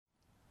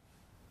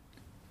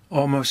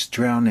almost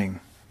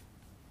drowning.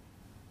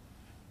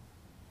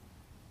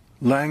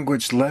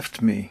 Language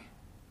left me.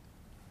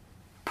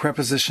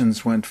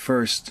 Prepositions went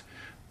first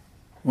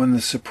when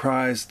the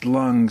surprised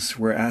lungs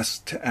were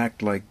asked to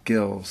act like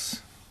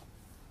gills.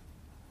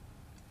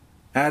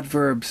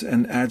 Adverbs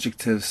and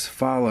adjectives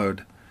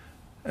followed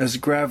as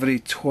gravity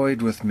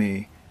toyed with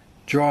me,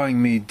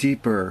 drawing me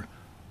deeper,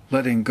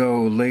 letting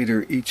go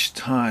later each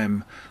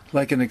time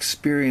like an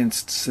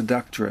experienced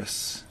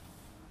seductress.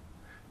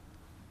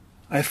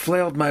 I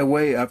flailed my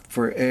way up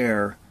for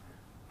air,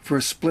 for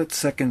a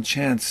split-second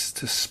chance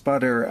to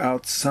sputter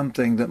out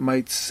something that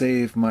might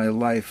save my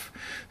life,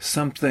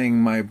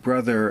 something my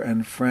brother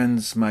and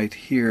friends might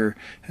hear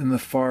in the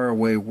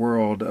faraway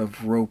world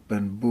of rope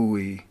and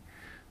buoy,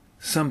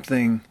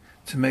 something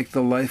to make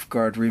the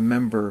lifeguard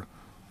remember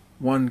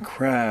one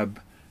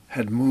crab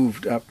had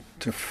moved up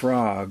to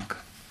frog.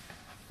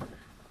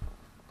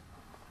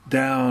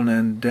 Down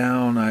and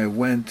down I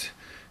went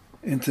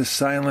into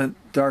silent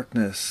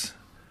darkness,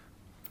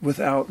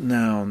 without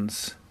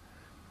nouns,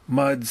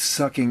 mud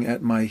sucking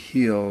at my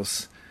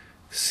heels,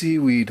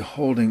 seaweed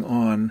holding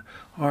on,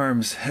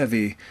 arms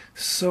heavy,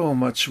 so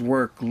much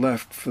work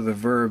left for the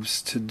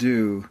verbs to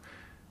do,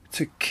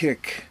 to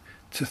kick,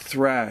 to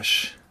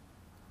thrash.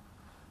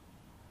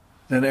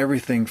 Then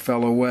everything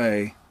fell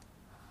away,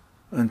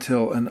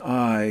 until an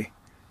I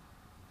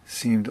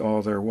seemed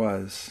all there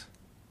was.